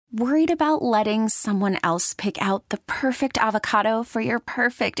Worried about letting someone else pick out the perfect avocado for your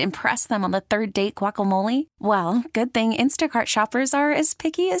perfect impress them on the third date guacamole? Well, good thing Instacart shoppers are as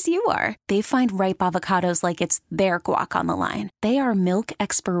picky as you are. They find ripe avocados like it's their guac on the line. They are milk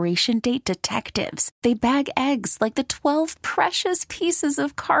expiration date detectives. They bag eggs like the 12 precious pieces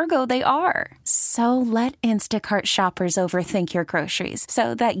of cargo they are. So let Instacart shoppers overthink your groceries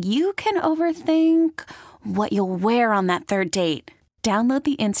so that you can overthink what you'll wear on that third date. Download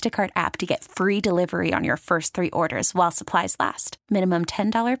the Instacart app to get free delivery on your first 3 orders while supplies last. Minimum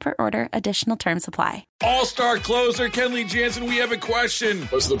 $10 per order. Additional terms apply. All-star closer Kenley Jansen, we have a question.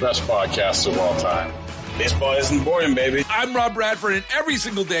 What's the best podcast of all time? Baseball isn't boring, baby. I'm Rob Bradford, and every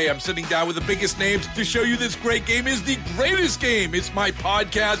single day I'm sitting down with the biggest names to show you this great game is the greatest game. It's my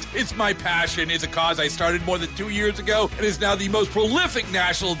podcast. It's my passion. It's a cause I started more than 2 years ago and is now the most prolific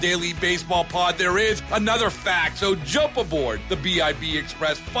national daily baseball pod there is. Another fact. So jump aboard the BIB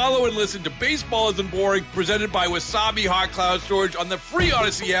Express. Follow and listen to Baseball Isn't Boring, presented by Wasabi Hot Cloud Storage on the free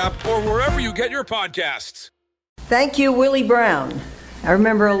Odyssey app or wherever you get your podcasts. Thank you, Willie Brown. I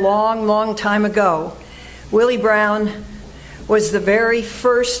remember a long, long time ago, Willie Brown was the very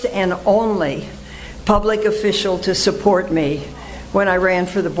first and only public official to support me when I ran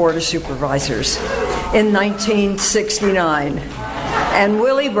for the Board of Supervisors in 1969. And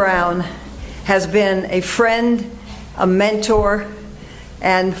Willie Brown has been a friend, a mentor,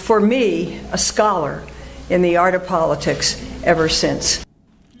 and for me, a scholar in the art of politics ever since.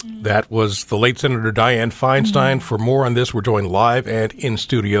 That was the late Senator Dianne Feinstein. For more on this, we're joined live and in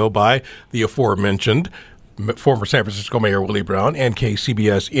studio by the aforementioned former San Francisco Mayor Willie Brown and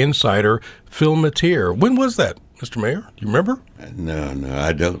KCBS insider Phil Matier. When was that, Mr. Mayor? Do you remember? No,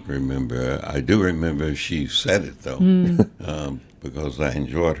 I don't remember. I do remember she said it, though, because I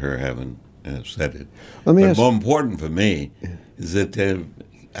enjoyed her having said it. But more important for me is that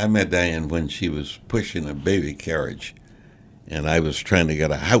I met Dianne when she was pushing a baby carriage, and I was trying to get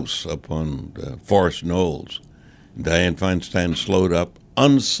a house up on Forest Knolls. Dianne Feinstein slowed up,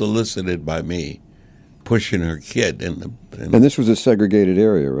 unsolicited by me, pushing her kid. And this was a segregated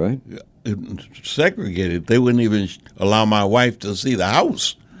area, right? Segregated. They wouldn't even allow my wife to see the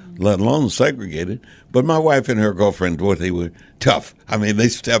house, let alone segregated. But my wife and her girlfriend, they were tough. I mean, they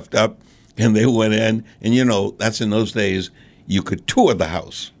stepped up and they went in. And, you know, that's in those days, you could tour the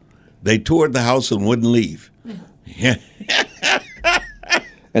house. They toured the house and wouldn't leave.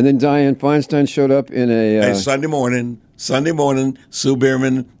 And then Dianne Feinstein showed up in a Sunday morning, Sue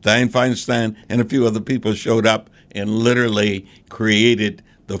Bierman, Dianne Feinstein, and a few other people showed up and literally created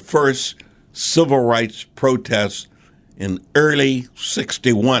the first civil rights protest in early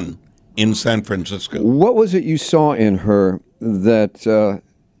 '61 in San Francisco. What was it you saw in her that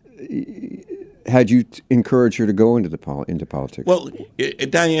had you encouraged her to go into politics? Well,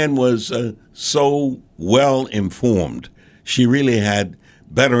 Dianne was so well informed. She really had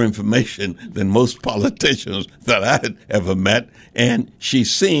better information than most politicians that I had ever met, and she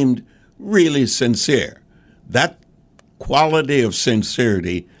seemed really sincere. That quality of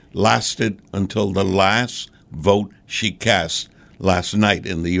sincerity lasted until the last vote she cast last night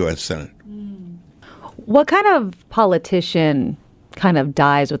in the U.S. Senate. What kind of politician kind of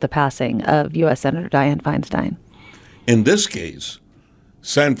dies with the passing of U.S. Senator Dianne Feinstein? In this case,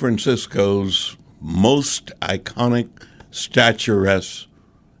 San Francisco's most iconic, statuesque,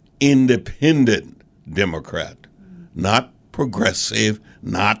 independent Democrat, not progressive,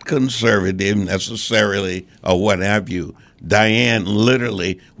 not conservative necessarily, or what have you. Dianne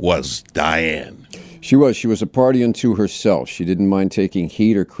literally was Dianne. She was a party unto herself. She didn't mind taking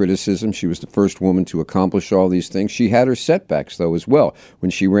heat or criticism. She was the first woman to accomplish all these things. She had her setbacks, though, as well.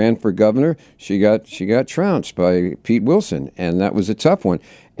 When she ran for governor, she got trounced by Pete Wilson, and that was a tough one.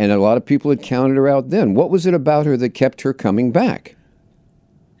 And a lot of people had counted her out then. What was it about her that kept her coming back?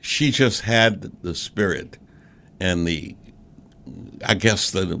 She just had the spirit and the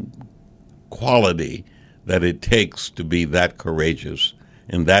quality that it takes to be that courageous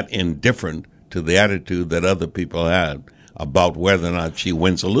and that indifferent to the attitude that other people had about whether or not she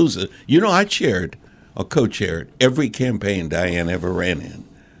wins or loses. You know, I chaired or co-chaired every campaign Dianne ever ran in,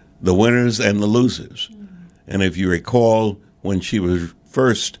 the winners and the losers. And if you recall, when she was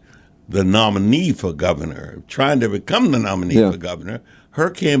first the nominee for governor, trying to become the nominee for governor, her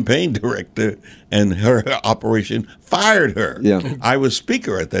campaign director and her operation fired her. Yeah. I was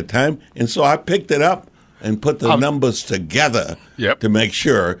speaker at that time, and so I picked it up and put the numbers together to make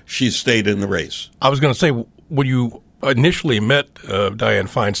sure she stayed in the race. I was going to say, when you initially met Dianne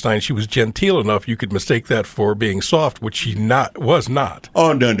Feinstein, she was genteel enough you could mistake that for being soft, which she was not.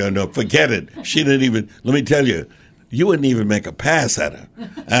 Oh, no, forget it. She didn't even, let me tell you, you wouldn't even make a pass at her.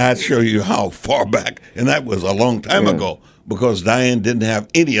 And I'd show you how far back, and that was a long time ago, because Dianne didn't have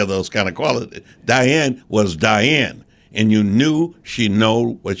any of those kind of qualities. Dianne was Dianne, and you knew she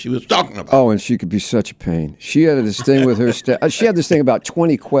knew what she was talking about. Oh, and she could be such a pain. She had this thing with her she had this thing about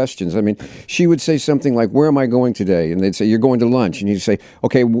 20 questions. I mean, she would say something like, "Where am I going today?" And they'd say, "You're going to lunch." And you'd say,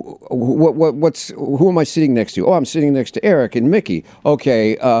 "Okay, who am I sitting next to?" "Oh, I'm sitting next to Eric and Mickey."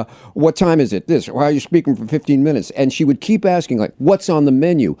 "Okay, what time is it?" "This." "Why are you speaking for 15 minutes?" And she would keep asking, like, "What's on the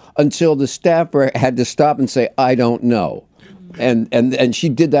menu?" until the staffer had to stop and say, "I don't know." And she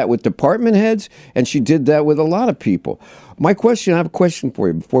did that with department heads, and she did that with a lot of people. I have a question for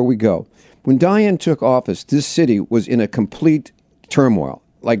you before we go. When Dianne took office, this city was in a complete turmoil,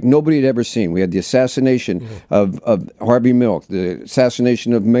 like nobody had ever seen. We had the assassination of Harvey Milk, the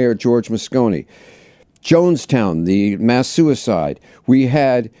assassination of Mayor George Moscone, Jonestown, the mass suicide. We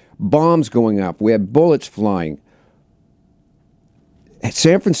had bombs going up. We had bullets flying.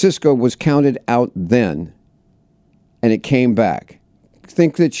 San Francisco was counted out then, and it came back.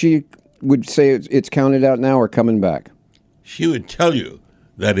 Think that she would say it's counted out now or coming back? She would tell you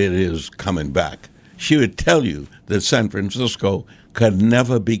that it is coming back. She would tell you that San Francisco could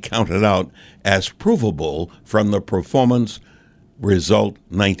never be counted out as provable from the performance result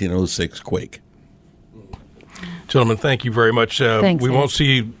 1906 quake. Gentlemen, thank you very much. Thanks, we Ed. won't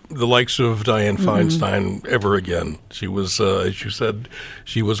see the likes of Dianne Feinstein ever again. She was, as you said,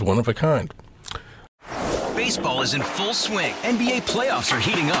 she was one of a kind. Baseball is in full swing. NBA playoffs are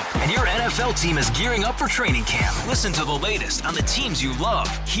heating up, and your NFL team is gearing up for training camp. Listen to the latest on the teams you love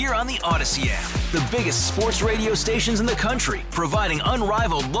here on the Odyssey app. The biggest sports radio stations in the country, providing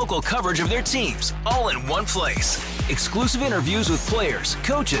unrivaled local coverage of their teams, all in one place. Exclusive interviews with players,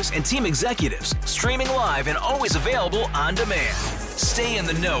 coaches, and team executives, streaming live and always available on demand. Stay in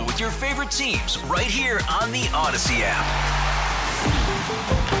the know with your favorite teams right here on the Odyssey app.